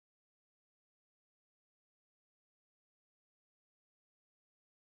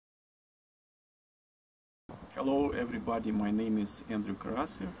Hello everybody, my name is Andrew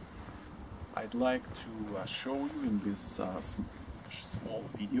Karasyev. I'd like to show you in this small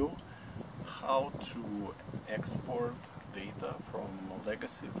video how to export data from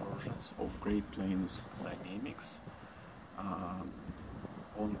legacy versions of Great Plains Dynamics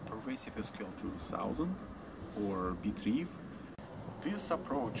on Pervasive SQL 2000 or Btrieve. This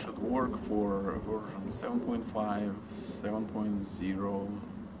approach should work for version 7.5, 7.0,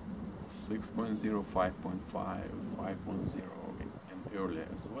 6.0, 5.5, 5.0 and earlier,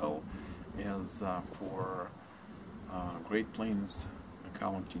 as well as for Great Plains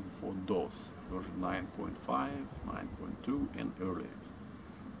accounting for DOS version 9.5, 9.2 and earlier.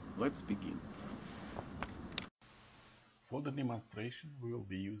 Let's begin. For the demonstration we will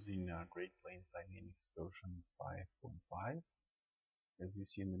be using Great Plains Dynamics version 5.5. As you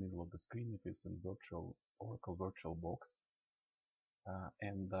see in the middle of the screen, it is in Oracle VirtualBox,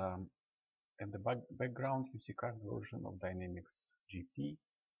 and the background you see current version of Dynamics GP.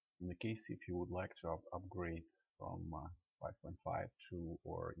 In the case if you would like to upgrade from 5.5 to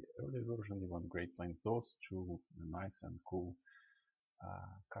or earlier version, even Great Plains DOS, to the nice and cool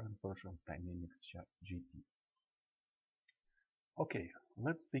current version of Dynamics GP. Okay,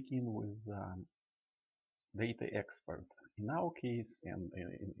 let's begin with data export. In our case, and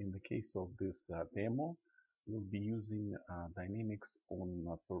in the case of this demo, we'll be using Dynamics on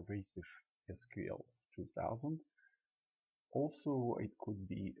Pervasive SQL 2000. Also, it could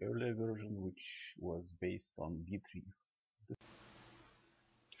be earlier version which was based on Btrieve. The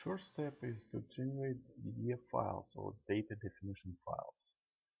first step is to generate DDF files or data definition files.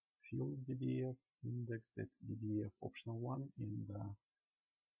 Field.ddf, index.ddf, optional one, and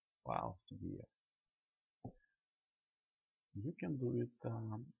files.ddf. You can do it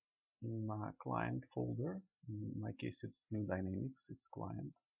in a client folder. In my case it's new Dynamics, it's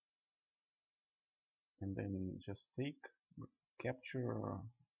client. And then just capture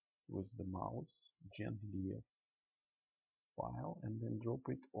with the mouse GenDDF file and then drop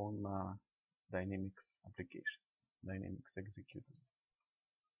it on Dynamics application, Dynamics executable.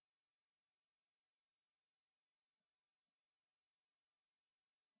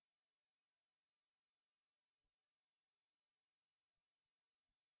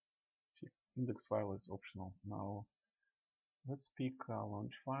 Index file is optional. Now let's pick a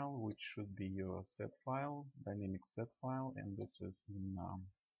launch file, which should be your set file, Dynamics set file, and this is in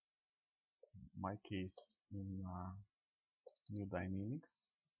my case in new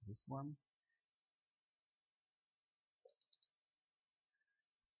Dynamics, this one.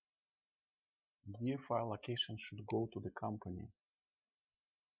 DDF file location should go to the company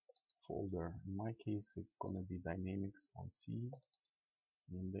folder. In my case it's gonna be Dynamics on C,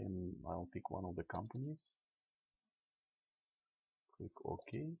 and then I'll pick one of the companies, click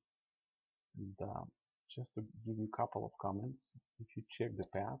OK, and just to give you a couple of comments, if you check the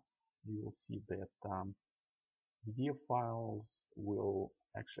path you will see that DDF files will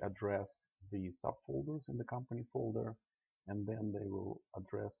actually address the subfolders in the company folder, and then they will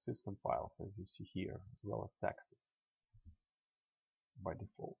address system files as you see here, as well as taxes by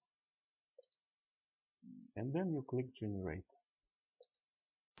default. And then you click generate.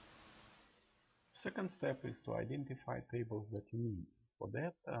 Second step is to identify tables that you need. For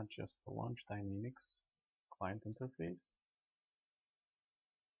that, just launch Dynamics client interface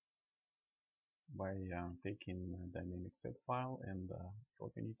by taking Dynamics set file and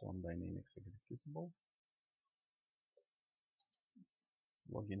dropping it on Dynamics executable.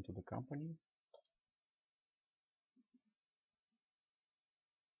 Log into the company.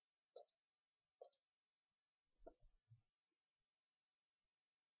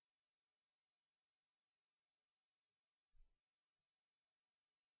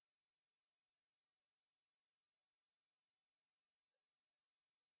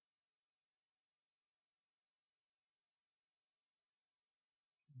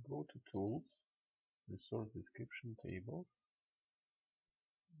 Go to Tools, Resource Description, Tables.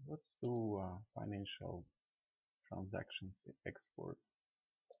 Let's do Financial Transactions Export.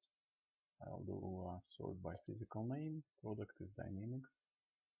 I'll do sort by physical name, product is Dynamics,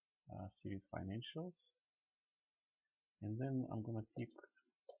 series Financials, and then I'm gonna pick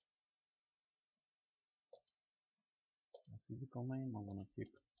a physical name. I'm gonna pick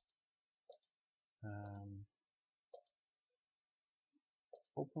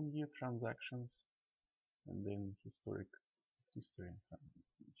open year transactions, and then history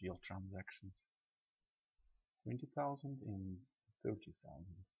GL transactions, 20,000 and 30,000.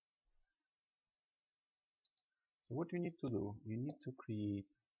 So what you need to do, you need to create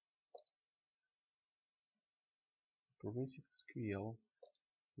Pervasive SQL.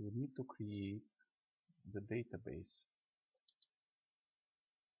 You need to create the database.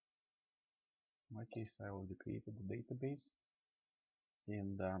 In my case, I already created the database,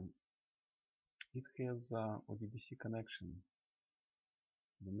 and it has ODBC connection.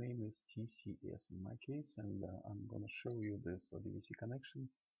 The name is TCS in my case, and I'm going to show you this ODBC connection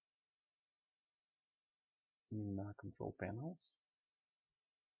in control panels.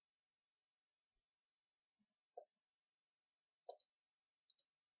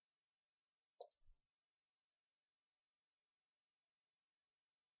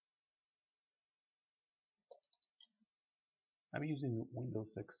 I'm using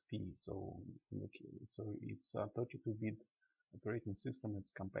Windows XP, so it's a 32-bit operating system.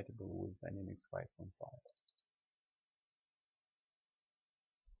 It's compatible with Dynamics 5.5.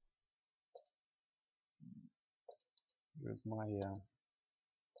 Here's my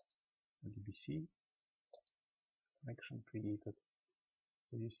ODBC connection created.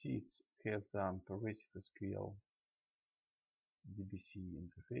 So you see it has Pervasive SQL DBC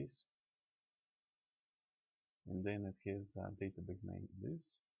interface, and then it has a database name this,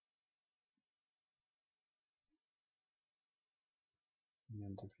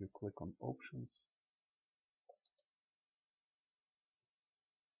 and if you click on options,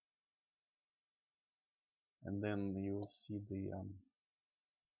 and then you'll see the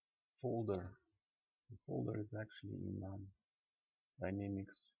folder. The folder is actually in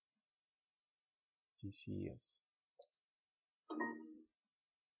Dynamics TCS. You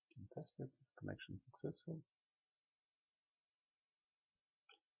can test it. Connection successful.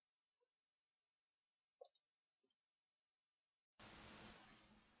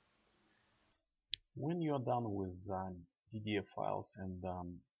 When you are done with DDF files and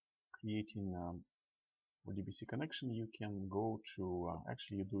creating ODBC connection, you can go to,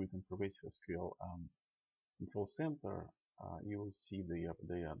 actually you do it in Pervasive SQL Control Center. You will see the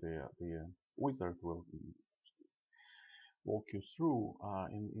wizard will walk you through,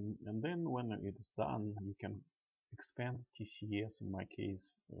 and then when it is done, you can expand TCS, in my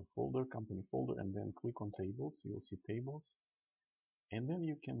case, folder, company folder, and then click on tables. You will see tables, and then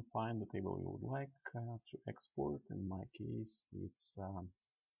you can find the table you would like to export. In my case, it's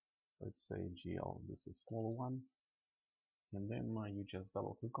let's say GL. This is a small one, and then you just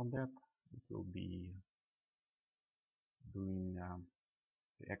double click on that. It will be doing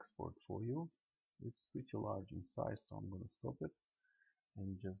the export for you. It's pretty large in size, so I'm going to stop it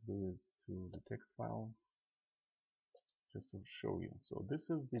and just do it to the text file just to show you. So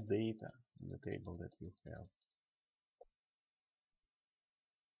this is the data in the table that you have.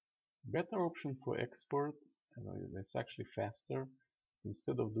 Better option for export, it's actually faster.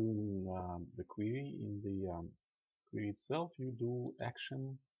 Instead of doing the query in the query itself, you do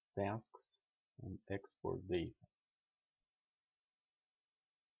action, tasks, and export data.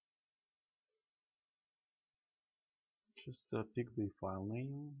 Just pick the file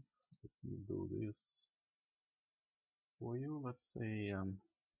name. Let me do this for you. Let's say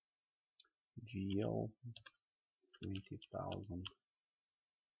GL 20,000.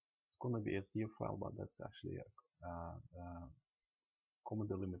 It's gonna be a SDF file, but that's actually a comma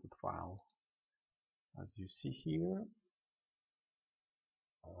delimited file. As you see here,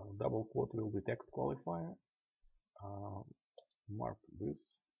 double quote will be text qualifier. Mark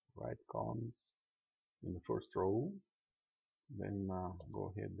this, right columns in the first row. Then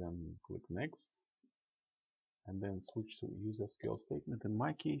go ahead and click next, and then switch to use SQL statement. In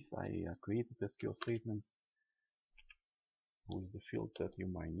my case, I created the SQL statement with the fields that you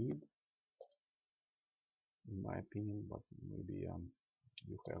might need, in my opinion, but maybe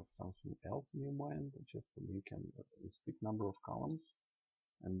you have something else in your mind. Just you can stick number of columns,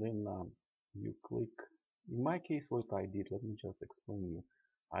 and then you click. In my case, what I did, let me just explain you.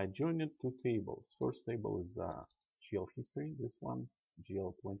 I joined two tables. First table is GL history, this one,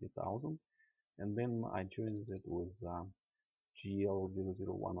 GL 20,000, and then I joined it with GL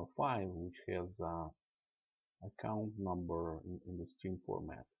 00105, which has account number in the string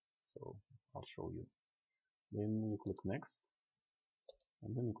format. So I'll show you. Then you click next,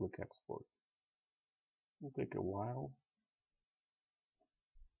 and then you click export. It will take a while.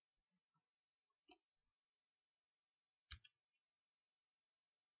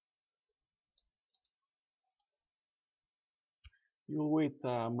 You'll wait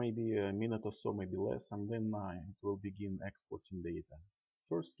maybe a minute or so, maybe less, and then it will begin exporting data.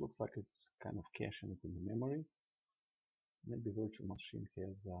 First, looks like it's kind of caching it in the memory. Maybe virtual machine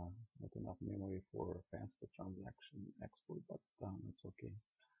has not enough memory for faster transaction export, but that's okay.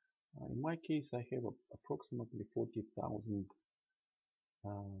 In my case, I have approximately 40,000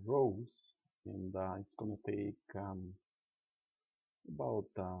 rows, and it's going to take about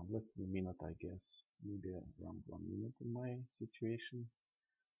less than a minute, I guess, maybe around 1 minute in my situation.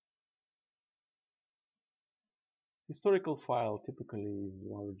 Historical file typically is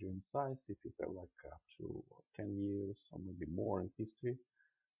larger in size if you have like up to 10 years or maybe more in history.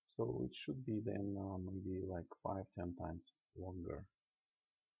 So it should be then maybe like 5-10 times longer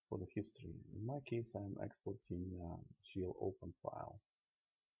for the history. In my case, I'm exporting GL open file.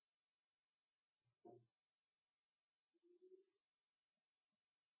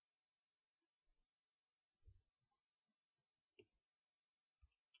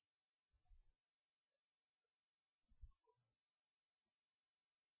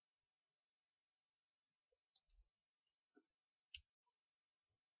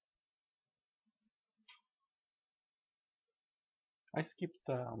 I skipped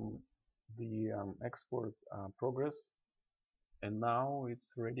the export progress, and now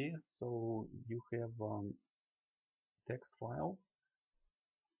it's ready. So you have text file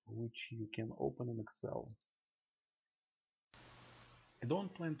which you can open in Excel. I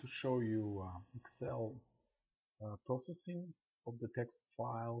don't plan to show you Excel processing of the text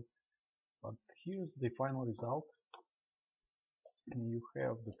file, but here's the final result. And you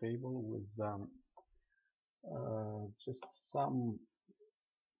have the table with just some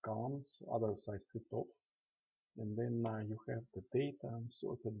columns, others I stripped off, and then you have the data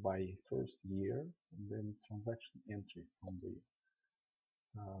sorted by first year, and then transaction entry from the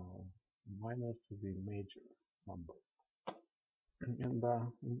minor to the major number. And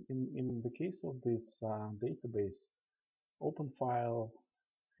in the case of this database, open file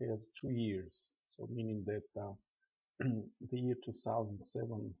has 2 years, so meaning that the year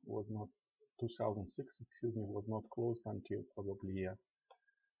 2007 was not 2006, excuse me, was not closed until probably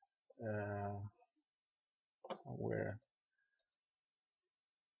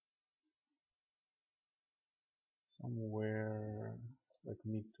somewhere like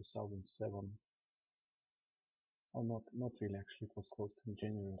mid 2007. Oh, not really, actually it was closed in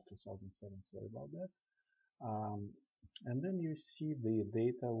January of 2007, sorry about that. And then you see the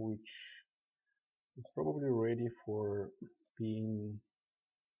data which is probably ready for being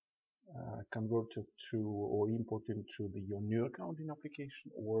converted to or imported to your new accounting application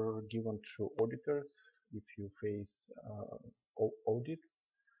or given to auditors if you face audit.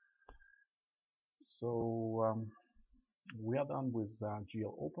 So we are done with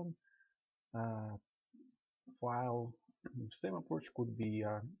GL open. File, same approach could be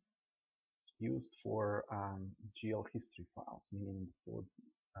used for GL history files, meaning for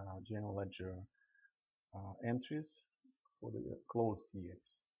general ledger entries for the closed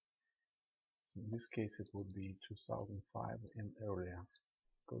years. So in this case, it would be 2005 and earlier,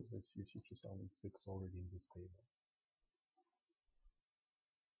 because as you see 2006 already in this table.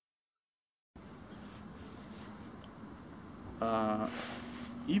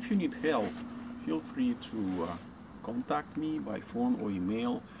 If you need help, feel free to contact me by phone or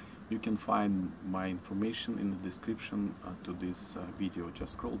email. You can find my information in the description to this video.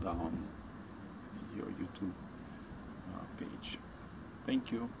 Just scroll down your YouTube page.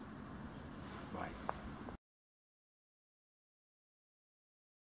 Thank you. Bye.